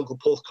from the local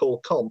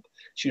Porthcawl comp.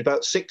 She was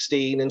about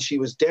 16 and she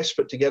was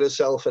desperate to get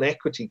herself an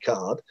equity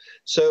card.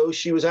 So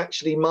she was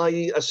actually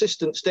my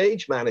assistant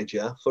stage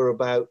manager for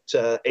about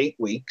 8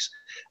 weeks.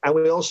 And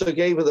we also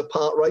gave her the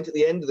part right at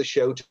the end of the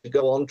show to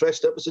go on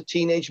dressed up as a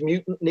teenage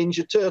mutant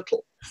ninja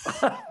turtle.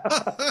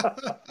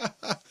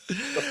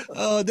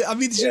 Oh, I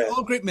mean, these are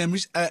all great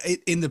memories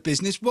in the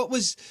business. What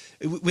was,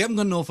 we haven't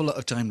got an awful lot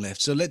of time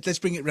left, so let's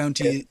bring it round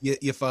to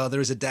your father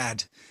as a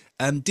dad.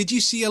 Did you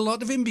see a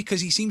lot of him?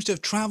 Because he seems to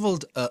have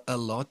travelled a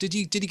lot. Did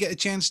you get a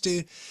chance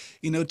to,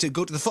 you know, to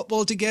go to the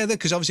football together?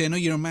 Because obviously I know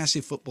you're a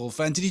massive football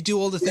fan. Did he do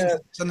all the things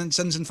that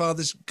sons and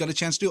fathers got a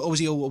chance to do, or was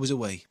he always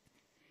away?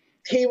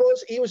 He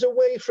was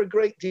away for a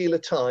great deal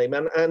of time,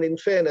 and in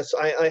fairness,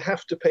 I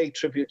have to pay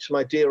tribute to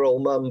my dear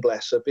old mum,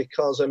 bless her,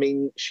 because I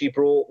mean she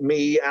brought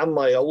me and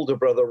my older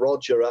brother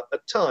Roger up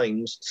at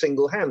times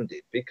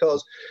single-handed,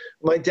 because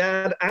my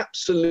dad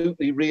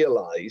absolutely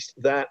realised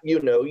that,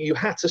 you know, you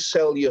had to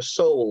sell your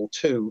soul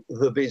to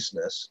the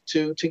business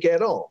to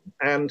get on.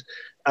 And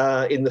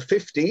in the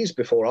 50s,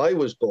 before I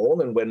was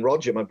born, and when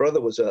Roger, my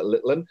brother, was a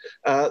little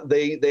one,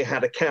 they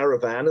had a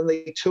caravan and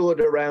they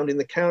toured around in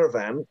the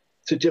caravan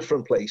to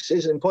different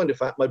places. And in point of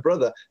fact, my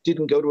brother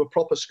didn't go to a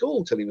proper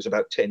school till he was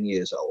about 10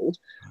 years old.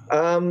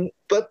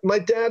 But my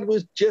dad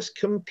was just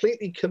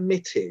completely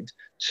committed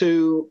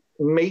to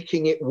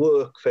making it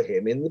work for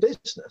him in the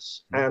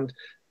business. And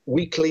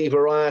weekly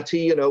variety,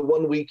 you know,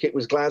 one week it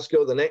was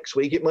Glasgow, the next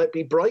week it might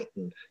be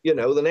Brighton, you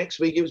know, the next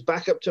week it was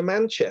back up to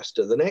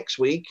Manchester, the next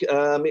week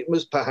it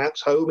was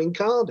perhaps home in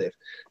Cardiff.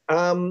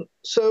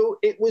 So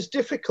it was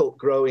difficult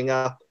growing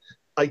up.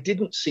 I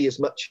didn't see as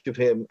much of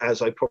him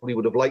as I probably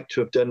would have liked to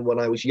have done when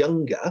I was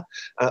younger.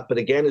 But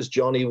again, as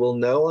Johnny will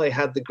know, I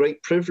had the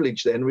great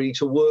privilege then really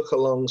to work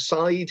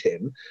alongside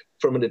him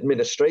from an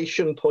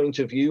administration point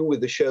of view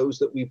with the shows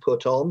that we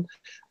put on.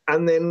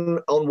 And then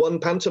on one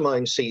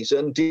pantomime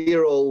season,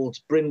 dear old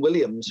Bryn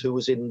Williams, who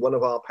was in one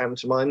of our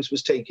pantomimes,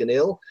 was taken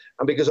ill.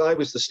 And because I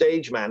was the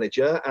stage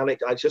manager, and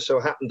I just so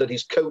happened that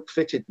his coat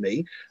fitted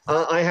me,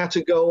 I had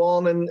to go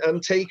on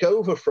and take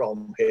over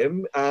from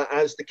him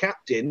as the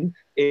captain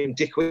in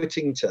Dick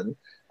Whittington.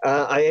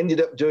 I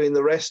ended up doing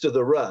the rest of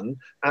the run.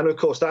 And of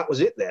course, that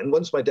was it then.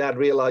 Once my dad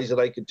realized that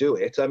I could do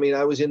it, I mean,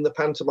 I was in the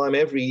pantomime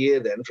every year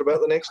then for about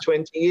the next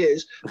 20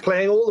 years,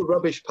 playing all the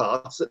rubbish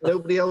parts that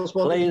nobody else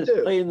wanted to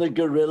do. Playing the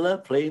gorilla,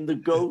 playing the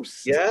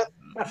ghost. Yeah.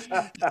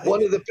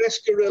 One of the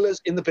best gorillas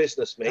in the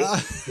business, mate.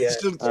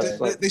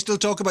 They still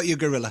talk about your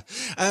gorilla.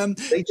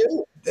 They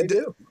do. They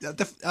do.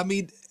 I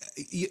mean,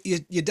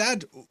 your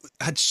dad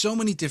had so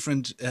many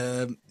different,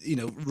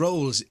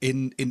 roles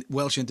in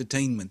Welsh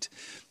entertainment.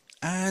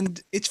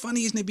 And it's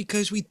funny, isn't it?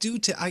 Because we do,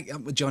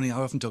 Johnny, I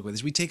often talk about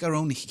this, we take our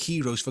own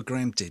heroes for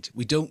granted.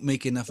 We don't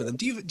make enough of them.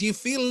 Do you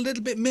feel a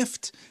little bit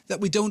miffed that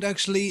we don't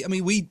actually, I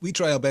mean, we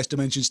try our best to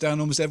mention Stan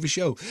almost every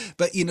show,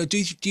 but, you know,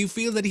 do you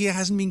feel that he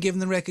hasn't been given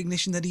the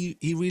recognition that he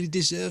really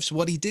deserves,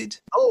 what he did?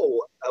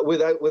 Oh,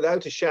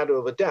 without a shadow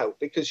of a doubt,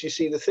 because you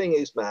see, the thing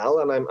is, Mal,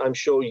 and I'm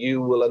sure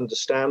you will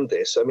understand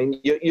this, I mean,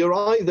 you're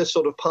either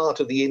sort of part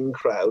of the in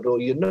crowd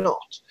or you're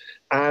not.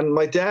 And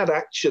my dad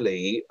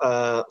actually,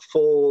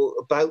 for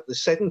about the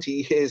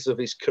 70 years of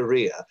his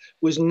career,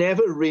 was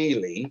never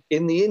really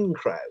in the in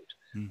crowd.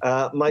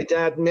 My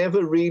dad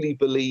never really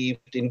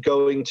believed in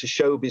going to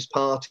showbiz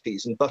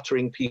parties and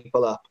buttering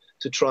people up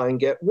to try and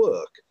get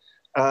work.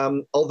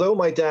 Although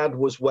my dad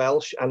was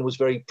Welsh and was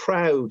very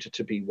proud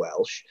to be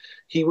Welsh,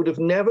 he would have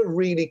never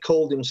really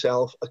called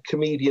himself a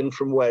comedian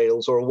from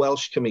Wales or a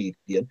Welsh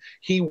comedian.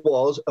 He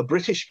was a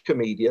British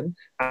comedian,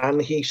 and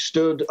he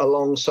stood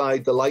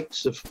alongside the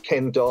likes of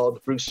Ken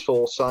Dodd, Bruce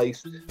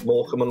Forsyth,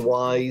 Morecambe and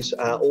Wise,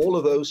 all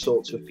of those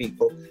sorts of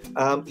people.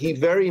 He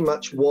very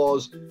much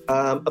was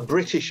a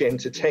British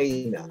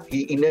entertainer.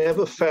 He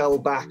never fell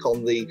back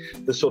on the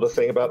sort of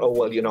thing about, oh,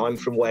 well, you know, I'm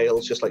from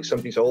Wales, just like some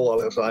people say, oh,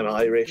 well, I'm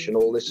Irish and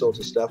all this sort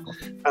of stuff.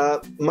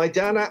 My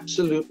dad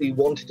absolutely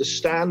wanted to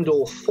stand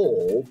or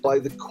fall by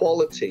the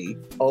quality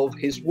of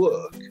his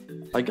work.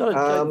 I got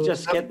to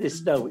just get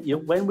this now.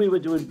 When we were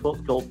doing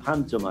what's called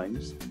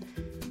pantomimes,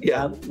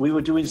 we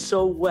were doing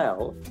so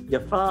well.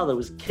 Your father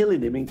was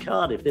killing him in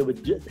Cardiff. They were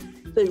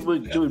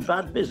doing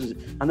bad business,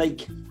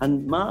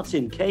 and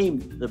Martin came,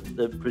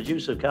 the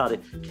producer of Cardiff,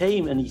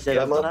 came and he said,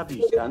 "I'm not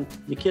happy, Stan.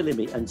 You're killing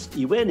me." And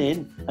he went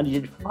in and he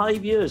did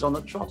 5 years on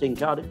the trot in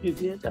Cardiff New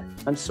Theatre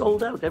and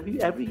sold out every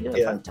year.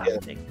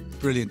 Fantastic.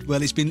 Brilliant.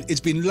 Well, it's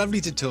been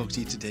lovely to talk to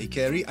you today,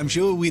 Kerry. I'm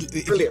sure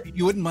if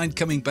you wouldn't mind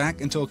coming back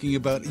and talking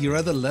about your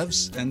other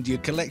loves and your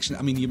collection.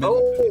 I mean, your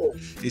memory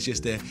is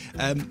just there.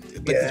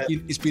 But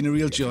it's been a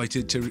real joy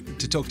to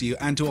talk to you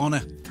and to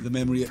honour the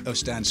memory of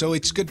Stan. So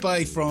it's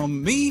goodbye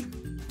from me.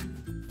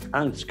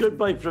 And it's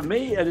goodbye from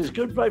me, and it's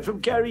goodbye from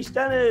Kerry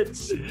Stannard.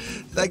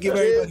 Thank you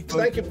very much.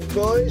 Thank you,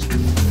 boys.